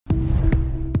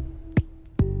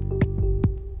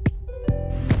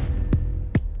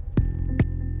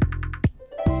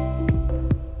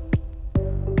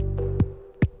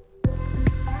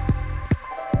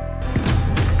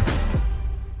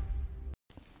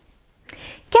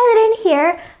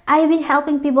here, I've been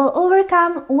helping people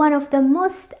overcome one of the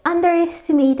most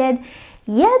underestimated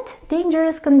yet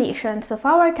dangerous conditions of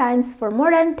our times for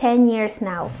more than 10 years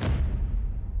now.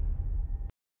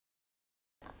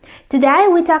 Today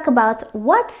we talk about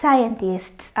what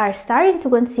scientists are starting to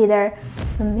consider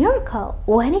a miracle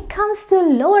when it comes to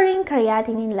lowering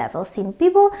creatinine levels in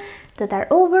people that are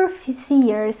over 50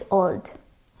 years old.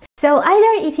 So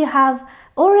either if you have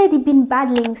already been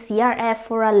battling CRF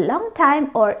for a long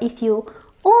time, or if you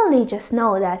only just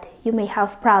know that you may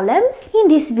have problems, in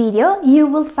this video you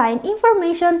will find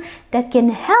information that can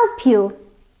help you.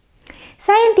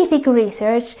 Scientific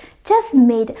research just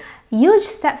made a huge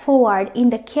step forward in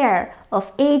the care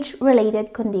of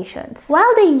age-related conditions.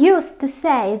 While they used to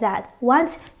say that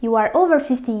once you are over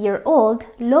 50 years old,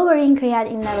 lowering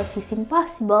creatinine levels is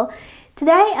impossible,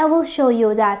 today I will show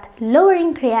you that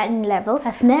lowering creatinine levels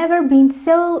has never been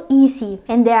so easy,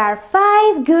 and there are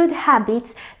 5 good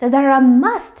habits that are a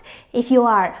must if you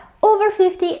are over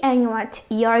 50 and you want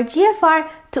your GFR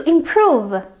to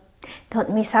improve.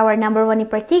 Don't miss our number 1 in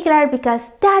particular, because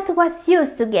that was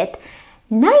used to get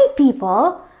 9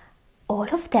 people, all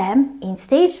of them in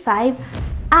stage 5,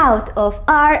 out of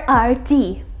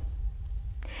RRT.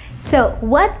 So,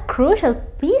 what crucial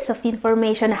piece of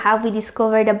information have we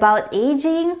discovered about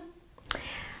aging?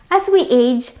 As we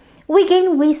age, we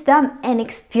gain wisdom and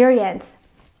experience,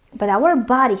 but our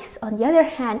bodies, on the other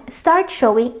hand, start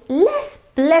showing less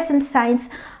pleasant signs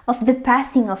of the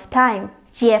passing of time.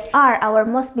 GFR, our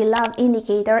most beloved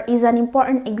indicator, is an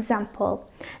important example.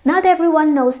 Not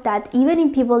everyone knows that even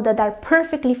in people that are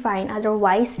perfectly fine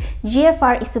otherwise,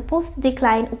 GFR is supposed to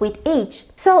decline with age.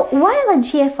 So while a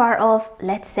GFR of,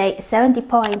 let's say, 70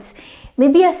 points may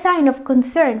be a sign of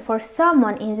concern for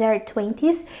someone in their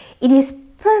 20s, it is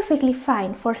perfectly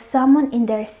fine for someone in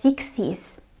their 60s.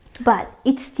 But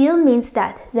it still means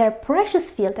that their precious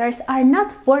filters are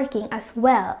not working as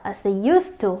well as they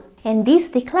used to. And this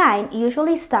decline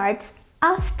usually starts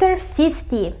after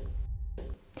 50.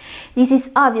 This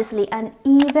is obviously an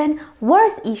even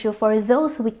worse issue for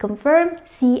those with confirmed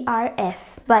CRF.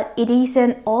 But it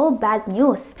isn't all bad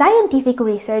news. Scientific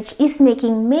research is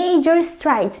making major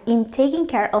strides in taking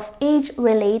care of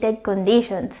age-related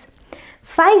conditions.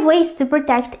 5 ways to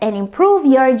protect and improve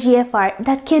your GFR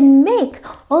that can make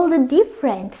all the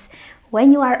difference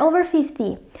when you are over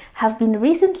 50 have been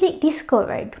recently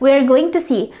discovered. We are going to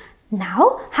see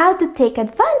now how to take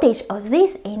advantage of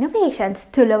these innovations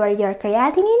to lower your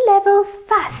creatinine levels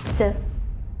fast.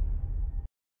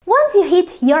 Once you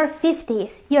hit your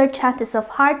 50s, your chances of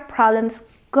heart problems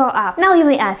go up. Now you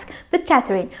may ask, but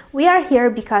Catherine, we are here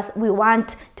because we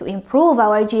want to improve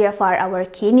our GFR, our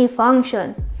kidney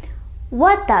function.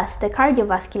 What does the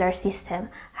cardiovascular system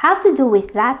have to do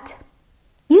with that?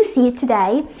 You see,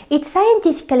 today, it's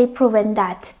scientifically proven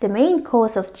that the main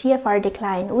cause of GFR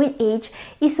decline with age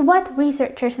is what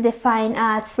researchers define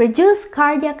as reduced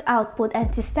cardiac output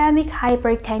and systemic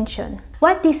hypertension.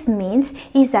 What this means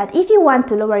is that if you want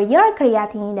to lower your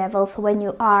creatinine levels when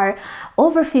you are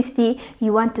over 50,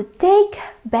 you want to take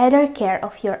better care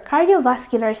of your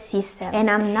cardiovascular system. And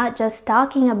I'm not just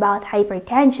talking about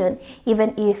hypertension,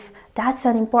 even if that's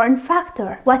an important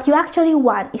factor. What you actually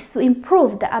want is to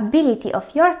improve the ability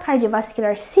of your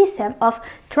cardiovascular system of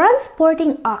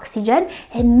transporting oxygen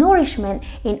and nourishment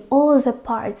in all the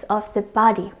parts of the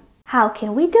body. How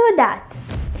can we do that?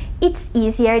 It's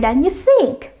easier than you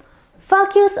think.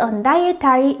 Focus on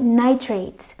dietary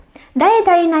nitrates.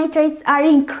 Dietary nitrates are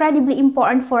incredibly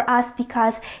important for us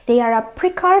because they are a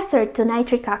precursor to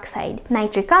nitric oxide.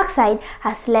 Nitric oxide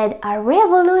has led a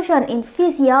revolution in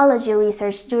physiology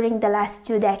research during the last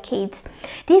 2 decades.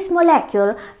 This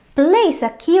molecule plays a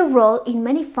key role in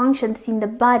many functions in the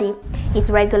body. It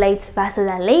regulates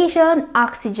vasodilation,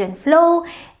 oxygen flow,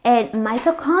 and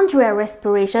mitochondrial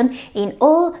respiration in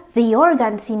all the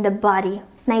organs in the body.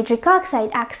 Nitric oxide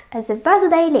acts as a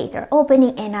vasodilator,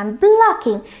 opening and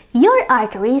unblocking your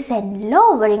arteries and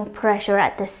lowering pressure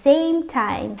at the same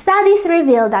time. Studies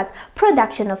reveal that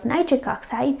production of nitric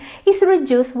oxide is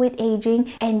reduced with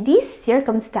aging, and this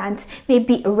circumstance may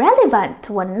be relevant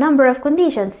to a number of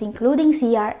conditions, including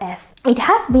CRF. It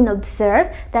has been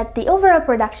observed that the overall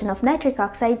production of nitric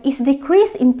oxide is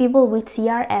decreased in people with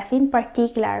CRF in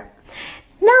particular.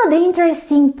 Now the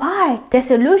interesting part, the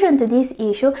solution to this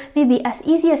issue may be as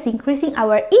easy as increasing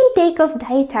our intake of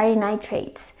dietary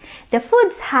nitrates. The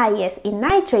foods highest in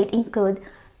nitrate include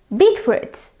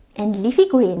beetroots and leafy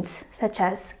greens such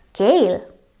as kale,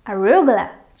 arugula,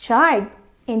 chard,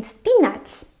 and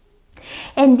spinach.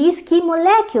 And this key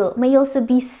molecule may also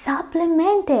be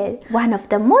supplemented. One of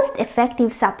the most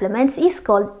effective supplements is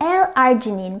called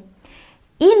L-arginine.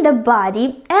 In the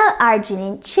body,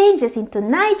 L-arginine changes into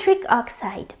nitric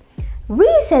oxide.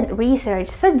 Recent research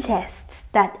suggests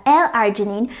that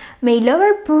L-arginine may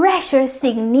lower pressure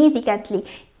significantly,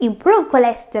 improve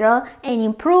cholesterol, and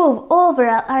improve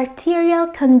overall arterial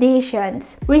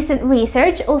conditions. Recent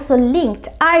research also linked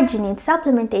arginine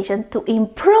supplementation to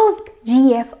improved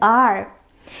GFR.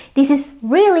 This is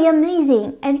really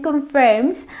amazing and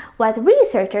confirms what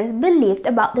researchers believed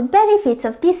about the benefits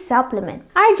of this supplement.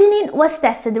 Arginine was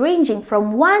tested ranging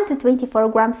from 1 to 24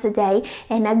 grams a day,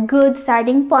 and a good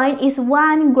starting point is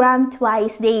 1 gram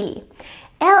twice daily.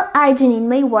 L-arginine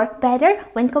may work better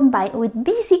when combined with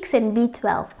B6 and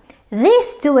B12.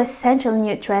 These two essential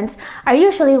nutrients are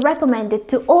usually recommended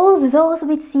to all those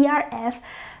with CRF,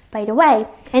 by the way,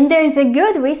 and there is a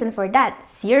good reason for that.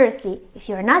 Seriously, if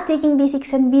you're not taking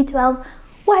B6 and B12,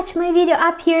 watch my video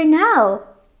up here now.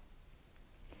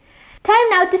 Time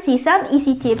now to see some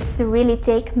easy tips to really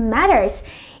take matters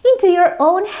into your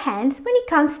own hands when it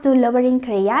comes to lowering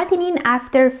creatinine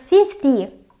after 50.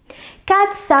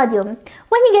 Cut sodium.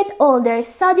 When you get older,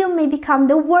 sodium may become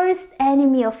the worst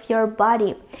enemy of your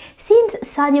body. Since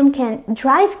sodium can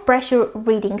drive pressure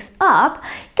readings up,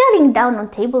 cutting down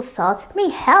on table salt may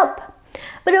help.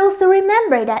 But also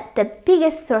remember that the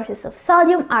biggest sources of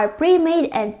sodium are pre-made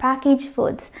and packaged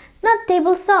foods, not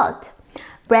table salt.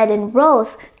 Bread and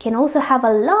rolls can also have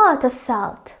a lot of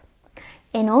salt.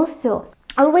 And also,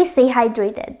 always stay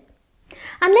hydrated.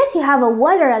 Unless you have a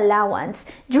water allowance,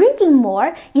 drinking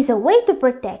more is a way to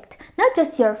protect not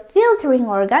just your filtering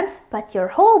organs, but your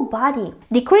whole body.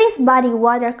 Decreased body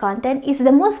water content is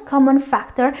the most common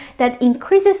factor that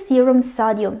increases serum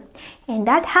sodium, and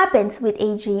that happens with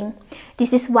aging.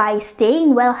 This is why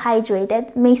staying well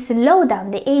hydrated may slow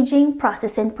down the aging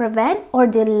process and prevent or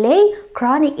delay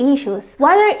chronic issues.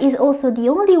 Water is also the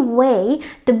only way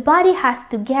the body has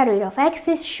to get rid of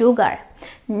excess sugar.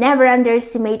 Never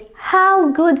underestimate how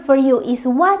good for you is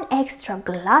one extra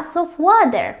glass of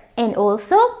water. And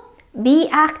also, be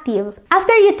active.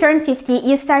 After you turn 50,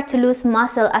 you start to lose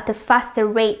muscle at a faster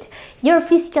rate. Your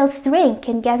physical strength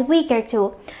can get weaker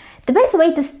too. The best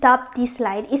way to stop this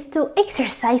slide is to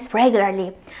exercise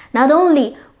regularly. Not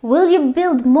only will you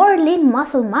build more lean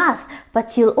muscle mass,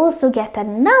 but you'll also get a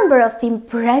number of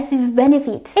impressive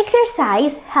benefits.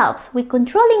 Exercise helps with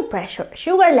controlling pressure,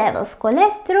 sugar levels,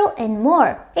 cholesterol, and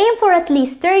more. Aim for at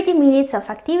least 30 minutes of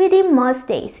activity most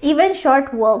days. Even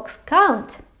short walks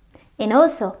count. And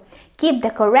also, keep the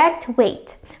correct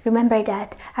weight. Remember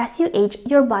that as you age,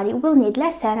 your body will need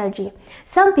less energy.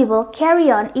 Some people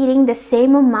carry on eating the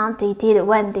same amount they did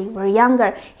when they were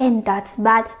younger, and that's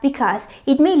bad because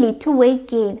it may lead to weight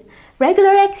gain.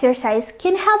 Regular exercise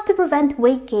can help to prevent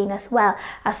weight gain as well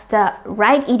as the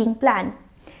right eating plan.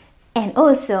 And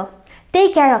also,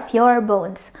 take care of your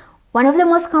bones. One of the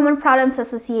most common problems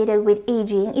associated with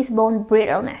aging is bone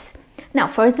brittleness. Now,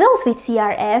 for those with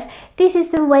CRF, this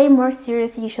is the way more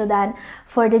serious issue than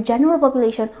for the general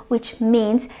population, which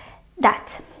means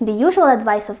that the usual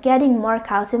advice of getting more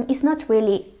calcium is not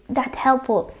really that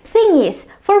helpful. Thing is,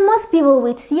 for most people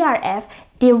with CRF,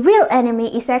 the real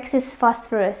enemy is excess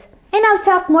phosphorus. And I'll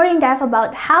talk more in depth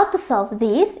about how to solve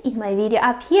this in my video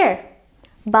up here.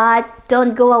 But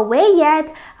don't go away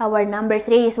yet. Our number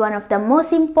 3 is one of the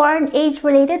most important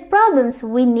age-related problems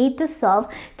we need to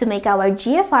solve to make our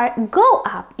GFR go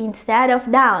up instead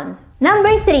of down.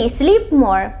 Number 3, sleep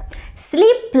more.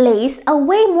 Sleep plays a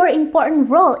way more important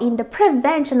role in the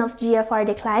prevention of GFR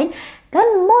decline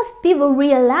than most people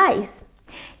realize.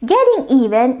 Getting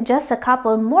even just a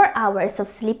couple more hours of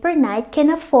sleep per night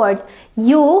can afford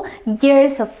you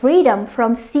years of freedom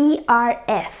from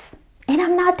CRF. And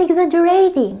I'm not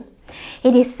exaggerating.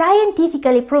 It is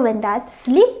scientifically proven that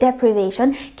sleep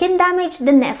deprivation can damage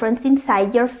the nephrons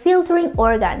inside your filtering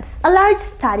organs. A large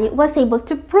study was able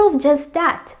to prove just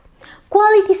that.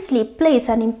 Quality sleep plays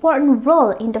an important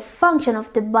role in the function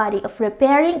of the body of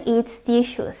repairing its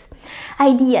tissues.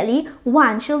 Ideally,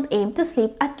 one should aim to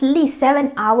sleep at least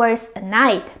 7 hours a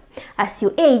night. As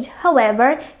you age,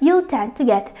 however, you'll tend to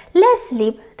get less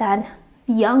sleep than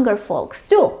younger folks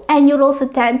too, and you'll also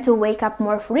tend to wake up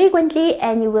more frequently,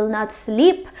 and you will not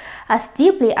sleep as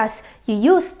deeply as you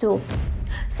used to.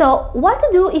 So what to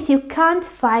do if you can't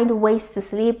find ways to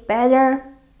sleep better?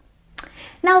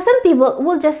 Now, some people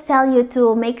will just tell you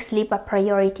to make sleep a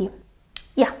priority.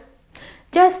 Yeah,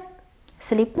 just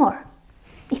sleep more.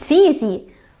 It's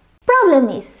easy. Problem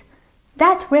is,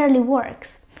 that rarely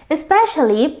works,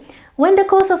 especially when the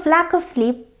cause of lack of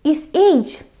sleep is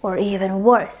age, or even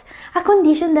worse, a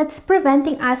condition that's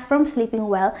preventing us from sleeping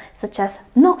well, such as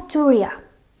nocturia.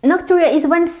 Nocturia is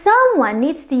when someone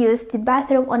needs to use the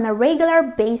bathroom on a regular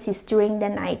basis during the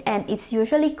night, and it's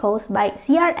usually caused by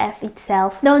CRF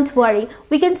itself. Don't worry,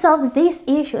 we can solve these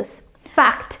issues.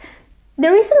 Fact: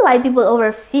 the reason why people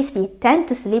over 50 tend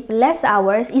to sleep less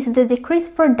hours is the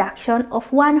decreased production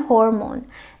of one hormone,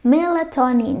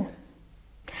 melatonin.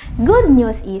 Good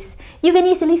news is, you can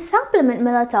easily supplement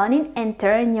melatonin and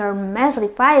turn your measly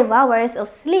 5 hours of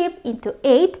sleep into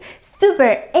 8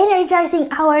 super energizing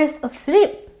hours of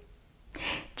sleep.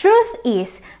 Truth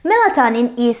is,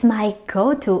 melatonin is my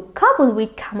go-to coupled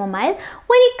with chamomile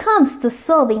when it comes to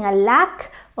solving a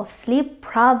lack of sleep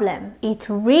problem. It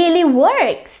really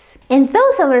works! And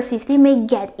those over 50 may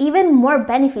get even more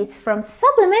benefits from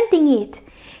supplementing it.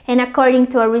 And according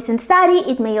to a recent study,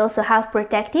 it may also have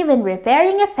protective and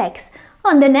repairing effects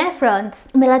on the nephrons.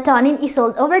 Melatonin is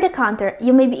sold over the counter.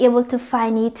 You may be able to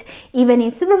find it even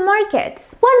in supermarkets.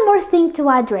 One more thing to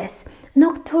address: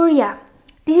 nocturia.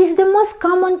 This is the most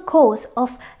common cause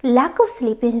of lack of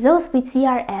sleep in those with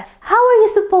CRF. How are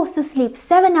you supposed to sleep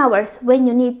 7 hours when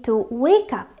you need to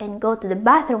wake up and go to the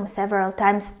bathroom several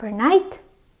times per night?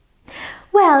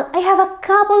 Well, I have a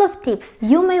couple of tips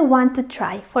you may want to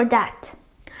try for that.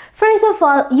 First of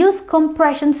all, use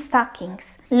compression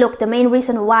stockings. Look, the main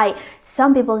reason why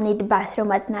some people need the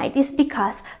bathroom at night is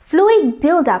because fluid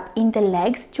buildup in the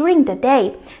legs during the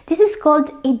day. This is called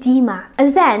edema.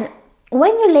 And then,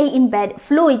 when you lay in bed,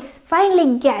 fluids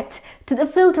finally get to the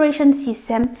filtration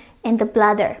system and the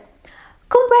bladder.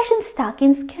 Compression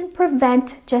stockings can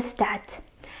prevent just that.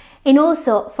 And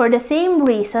also, for the same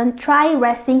reason, try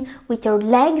resting with your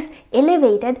legs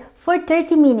elevated for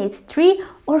 30 minutes 3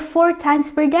 or 4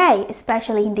 times per day,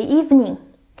 especially in the evening.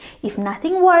 If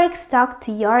nothing works, talk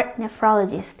to your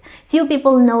nephrologist. Few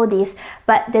people know this,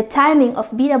 but the timing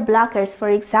of beta blockers, for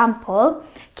example,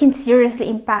 can seriously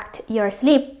impact your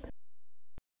sleep.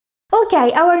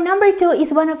 Okay, our number 2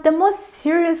 is one of the most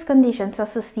serious conditions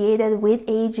associated with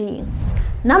aging.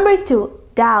 Number 2,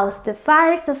 douse the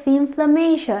fires of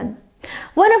inflammation.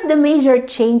 One of the major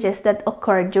changes that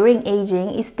occur during aging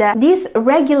is the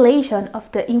dysregulation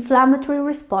of the inflammatory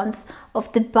response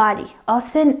of the body,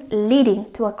 often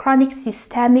leading to a chronic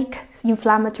systemic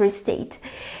inflammatory state.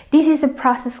 This is a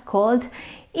process called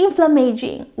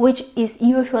inflammaging, which is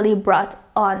usually brought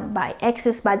on by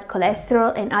excess bad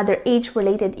cholesterol and other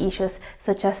age-related issues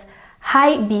such as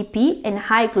high BP and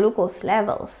high glucose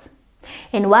levels.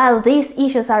 And while these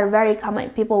issues are very common in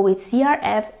people with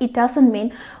CRF, it doesn't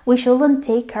mean we shouldn't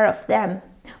take care of them.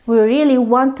 We really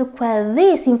want to quell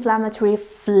these inflammatory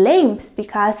flames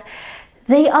because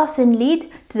they often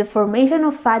lead to the formation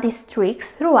of fatty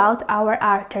streaks throughout our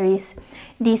arteries.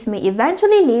 This may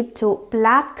eventually lead to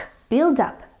plaque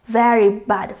buildup, very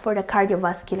bad for the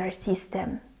cardiovascular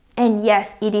system. And yes,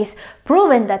 it is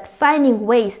proven that finding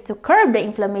ways to curb the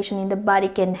inflammation in the body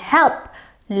can help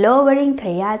lowering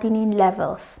creatinine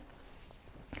levels.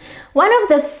 One of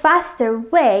the faster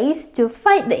ways to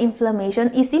fight the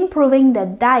inflammation is improving the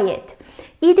diet.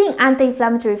 Eating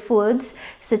anti-inflammatory foods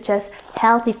such as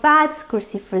healthy fats,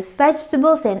 cruciferous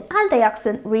vegetables, and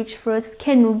antioxidant-rich fruits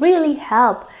can really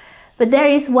help. But there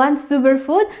is one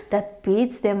superfood that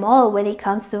beats them all when it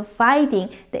comes to fighting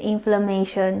the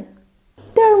inflammation: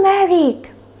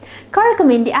 turmeric.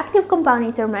 Curcumin, the active compound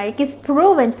in turmeric, is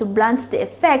proven to blunt the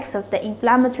effects of the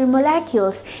inflammatory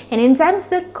molecules and enzymes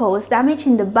that cause damage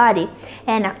in the body.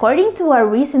 And according to a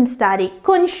recent study,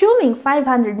 consuming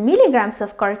 500 milligrams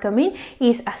of curcumin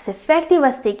is as effective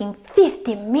as taking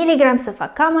 50 milligrams of a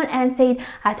common NSAID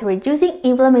at reducing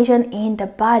inflammation in the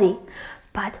body,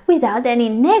 but without any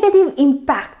negative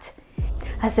impact.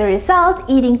 As a result,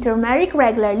 eating turmeric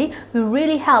regularly will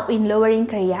really help in lowering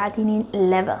creatinine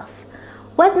levels.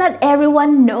 What not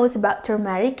everyone knows about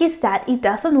turmeric is that it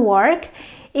doesn't work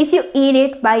if you eat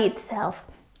it by itself.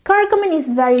 Curcumin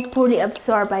is very poorly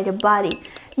absorbed by the body.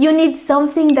 You need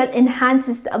something that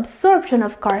enhances the absorption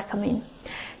of curcumin.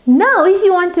 Now, if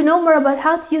you want to know more about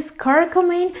how to use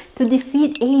curcumin to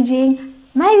defeat aging,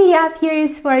 my video up here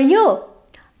is for you.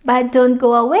 But don't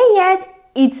go away yet.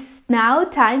 It's now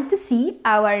time to see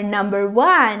our number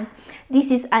 1.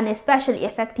 This is an especially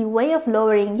effective way of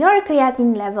lowering your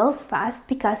creatinine levels fast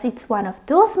because it's one of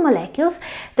those molecules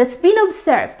that's been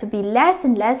observed to be less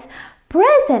and less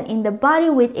present in the body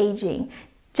with aging,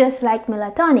 just like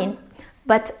melatonin.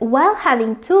 But while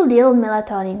having too little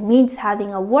melatonin means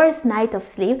having a worse night of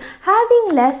sleep,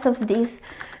 having less of this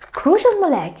crucial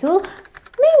molecule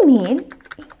may mean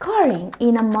incurring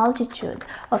in a multitude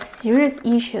of serious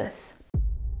issues.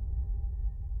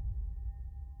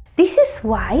 This is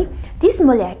why this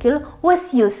molecule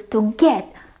was used to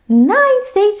get 9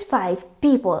 stage 5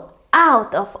 people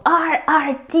out of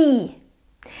RRT.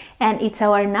 And it's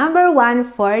our number one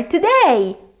for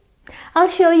today. I'll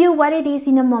show you what it is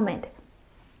in a moment.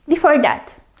 Before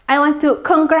that, I want to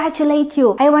congratulate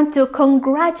you. I want to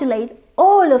congratulate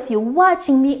all of you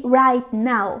watching me right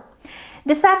now.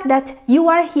 The fact that you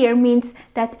are here means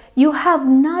that you have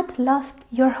not lost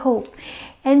your hope.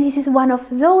 And this is one of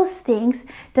those things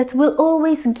that will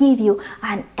always give you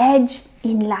an edge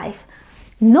in life.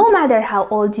 No matter how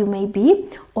old you may be,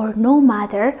 or no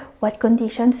matter what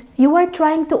conditions you are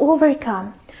trying to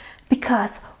overcome. Because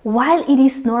while it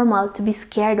is normal to be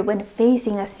scared when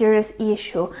facing a serious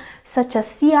issue such as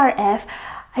CRF,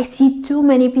 I see too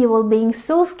many people being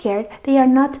so scared they are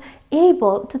not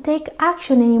able to take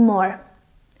action anymore.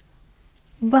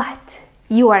 But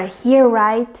you are here,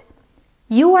 right?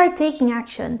 You are taking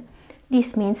action.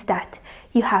 This means that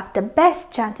you have the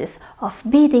best chances of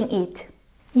beating it.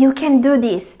 You can do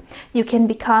this. You can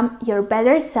become your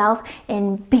better self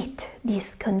and beat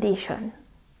this condition.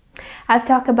 I've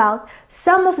talked about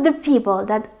some of the people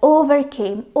that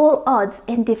overcame all odds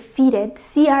and defeated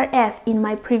CRF in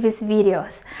my previous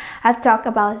videos. I've talked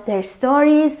about their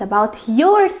stories, about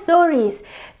your stories,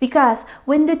 because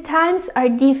when the times are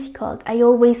difficult, I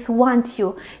always want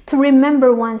you to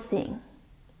remember one thing.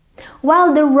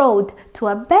 While the road to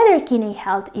a better kidney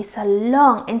health is a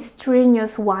long and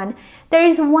strenuous one, there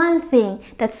is one thing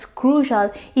that's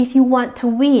crucial if you want to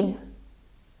win.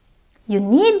 You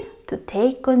need to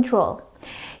take control.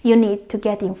 You need to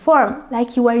get informed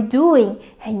like you are doing,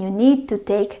 and you need to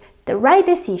take the right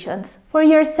decisions for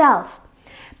yourself.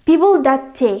 People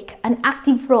that take an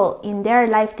active role in their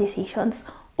life decisions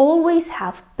always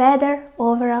have better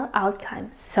overall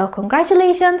outcomes. So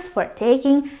congratulations for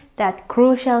taking that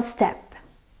crucial step.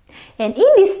 And in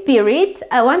this spirit,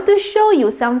 I want to show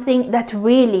you something that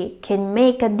really can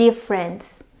make a difference.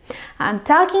 I'm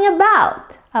talking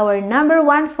about our number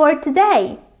one for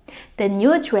today, the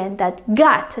nutrient that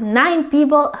got 9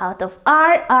 people out of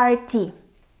RRT.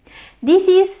 This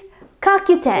is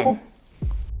CoQ10.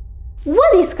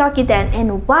 What is CoQ10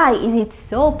 and why is it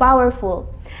so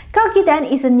powerful?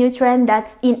 CoQ10 is a nutrient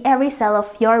that's in every cell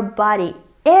of your body.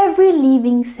 Every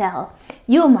living cell,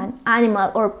 human,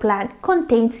 animal, or plant,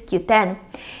 contains Q10.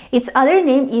 Its other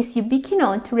name is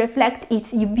ubiquinone to reflect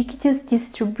its ubiquitous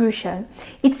distribution.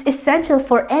 It's essential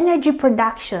for energy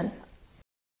production.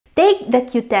 Take the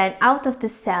Q10 out of the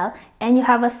cell and you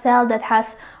have a cell that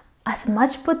has as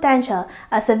much potential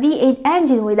as a V8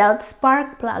 engine without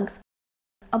spark plugs,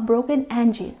 a broken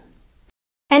engine.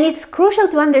 And it's crucial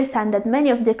to understand that many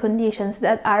of the conditions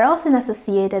that are often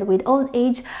associated with old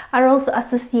age are also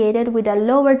associated with a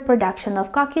lowered production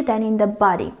of CoQ10 in the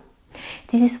body.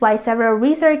 This is why several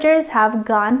researchers have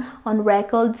gone on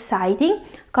record citing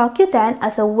CoQ10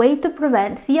 as a way to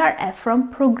prevent CRF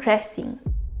from progressing.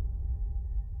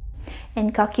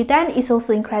 And CoQ10 is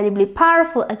also incredibly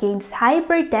powerful against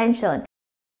hypertension.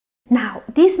 Now,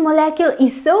 this molecule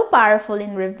is so powerful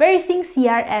in reversing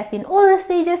CRF in all the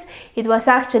stages, it was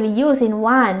actually used in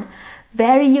one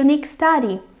very unique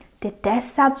study. The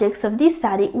test subjects of this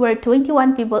study were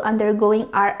 21 people undergoing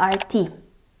RRT.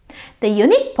 The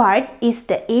unique part is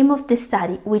the aim of the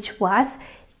study, which was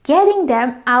getting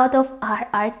them out of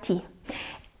RRT.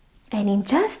 And in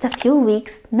just a few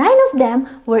weeks, 9 of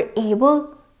them were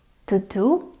able to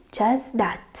do just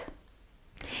that.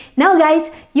 Now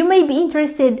guys, you may be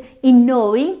interested in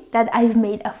knowing that I've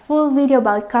made a full video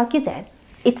about CoQ10.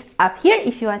 It's up here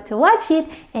if you want to watch it,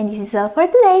 and this is all for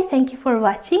today. Thank you for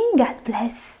watching. God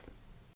bless.